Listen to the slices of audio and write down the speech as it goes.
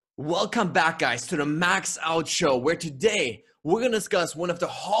Welcome back, guys, to the Max Out Show, where today we're going to discuss one of the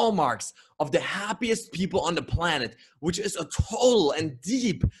hallmarks of the happiest people on the planet, which is a total and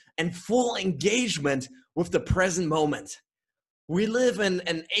deep and full engagement with the present moment. We live in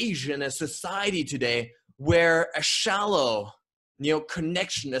an age and a society today where a shallow,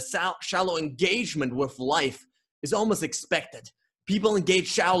 connection, a shallow engagement with life is almost expected. People engage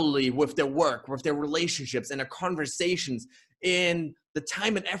shallowly with their work, with their relationships, and their conversations, in the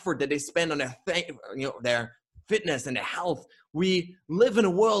time and effort that they spend on their fitness and their health. We live in a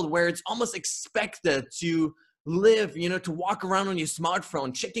world where it's almost expected to live, to walk around on your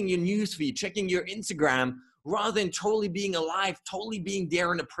smartphone, checking your newsfeed, checking your Instagram, rather than totally being alive, totally being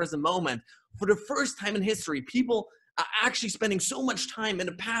there in the present moment. For the first time in history, people are actually spending so much time in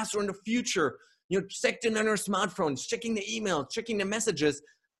the past or in the future, checking on their smartphones, checking the email, checking the messages.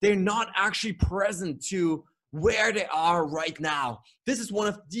 They're not actually present to where they are right now. This is one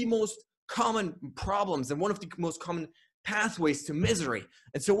of the most common problems and one of the most common pathways to misery.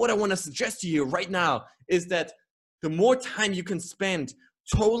 And so what I want to suggest to you right now is that the more time you can spend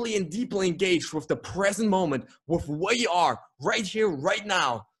totally and deeply engaged with the present moment, with where you are right here, right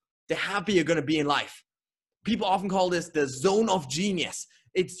now, the happier you're going to be in life. People often call this the zone of genius.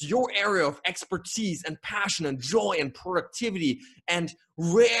 It's your area of expertise and passion and joy and productivity and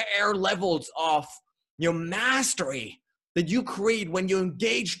rare levels of mastery that you create when you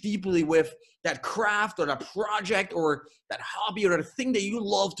engage deeply with that craft or that project or that hobby or the thing that you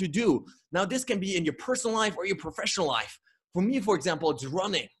love to do. Now, this can be in your personal life or your professional life. For me, for example, it's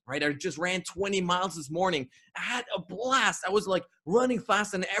running, right? I just ran 20 miles this morning. I had a blast. I was like running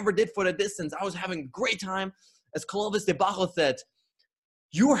faster than I ever did for the distance. I was having a great time. As Clovis de Bajo said,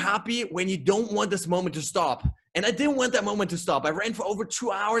 you're happy when you don't want this moment to stop. And I didn't want that moment to stop. I ran for over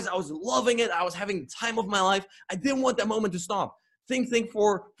 2 hours. I was loving it. I was having the time of my life. I didn't want that moment to stop. Same thing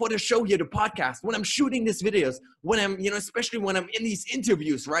for the show here, the podcast. When I'm shooting these videos, when I'm, especially when I'm in these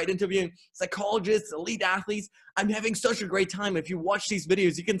interviews, right? Interviewing psychologists, elite athletes, I'm having such a great time. If you watch these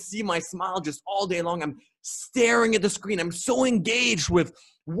videos, you can see my smile just all day long. I'm staring at the screen. I'm so engaged with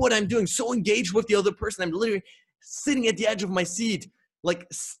what I'm doing, so engaged with the other person. I'm literally sitting at the edge of my seat, like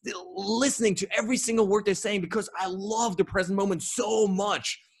still listening to every single word they're saying, because I love the present moment so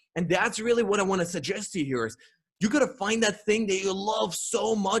much. And that's really what I want to suggest to you here is you got to find that thing that you love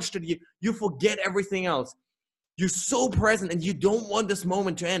so much that you forget everything else. You're so present and you don't want this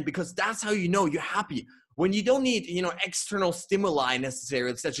moment to end, because that's how you know you're happy. When you don't need, external stimuli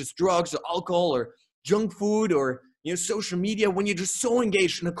necessarily, such as drugs or alcohol or junk food or, social media, when you're just so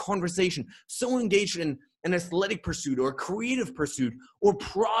engaged in a conversation, so engaged in an athletic pursuit or a creative pursuit or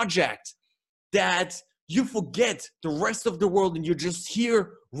project that you forget the rest of the world and you're just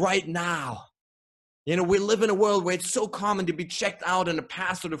here right now. We live in a world where it's so common to be checked out in the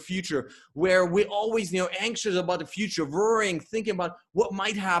past or the future, where we're always, anxious about the future, worrying, thinking about what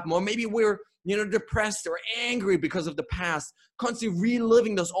might happen, or maybe we're, depressed or angry because of the past, constantly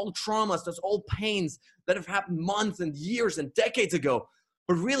reliving those old traumas, those old pains that have happened months and years and decades ago.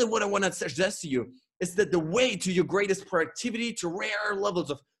 But really what I want to suggest to you is that the way to your greatest productivity, to rare levels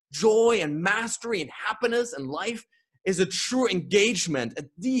of joy and mastery and happiness and life, is a true engagement, a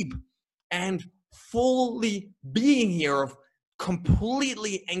deep and fully being here, of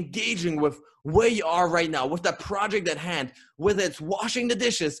completely engaging with where you are right now, with that project at hand, whether it's washing the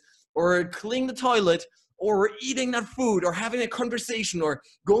dishes or cleaning the toilet or eating that food or having a conversation or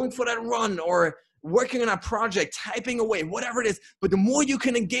going for that run or working on a project, typing away, whatever it is. But the more you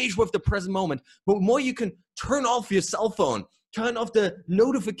can engage with the present moment, the more you can turn off your cell phone, turn off the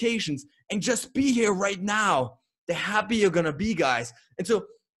notifications, and just be here right now, the happier you're going to be, guys. And so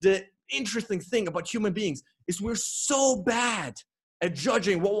the interesting thing about human beings is we're so bad at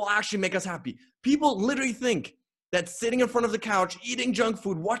judging what will actually make us happy. People literally think that sitting in front of the couch, eating junk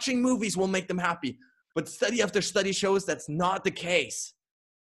food, watching movies will make them happy. But study after study shows that's not the case.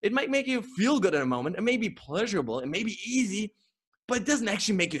 It might make you feel good in a moment. It may be pleasurable. It may be easy, but it doesn't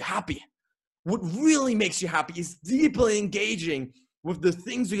actually make you happy. What really makes you happy is deeply engaging with the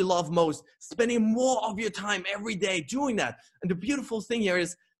things you love most, spending more of your time every day doing that. And the beautiful thing here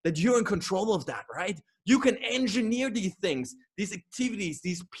is that you're in control of that, right? You can engineer these things, these activities,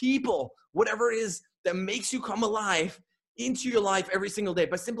 these people, whatever it is that makes you come alive into your life every single day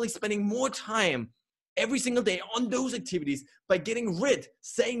by simply spending more time every single day on those activities, by getting rid,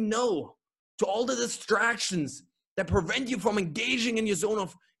 saying no to all the distractions that prevent you from engaging in your zone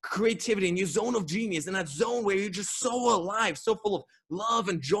of creativity, in your zone of genius, in that zone where you're just so alive, so full of love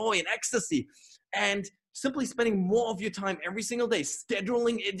and joy and ecstasy. And simply spending more of your time every single day,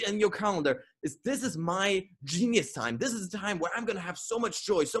 scheduling it in your calendar. This is my genius time. This is the time where I'm going to have so much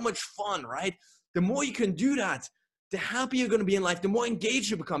joy, so much fun, right? The more you can do that, the happier you're going to be in life, the more engaged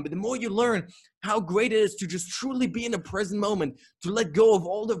you become, but the more you learn how great it is to just truly be in the present moment, to let go of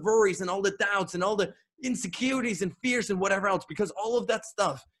all the worries and all the doubts and all the insecurities and fears and whatever else, because all of that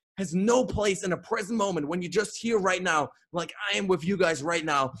stuff has no place in the present moment when you're just here right now, like I am with you guys right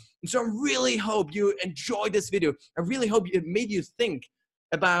now. And so I really hope you enjoyed this video. I really hope it made you think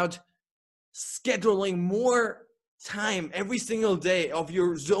about scheduling more time every single day of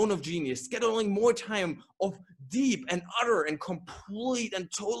your zone of genius, scheduling more time of deep and utter and complete and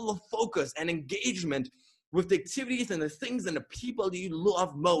total focus and engagement with the activities and the things and the people that you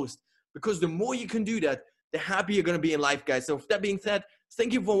love most. Because the more you can do that, the happier you're going to be in life, guys. So with that being said,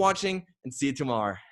 thank you for watching and see you tomorrow.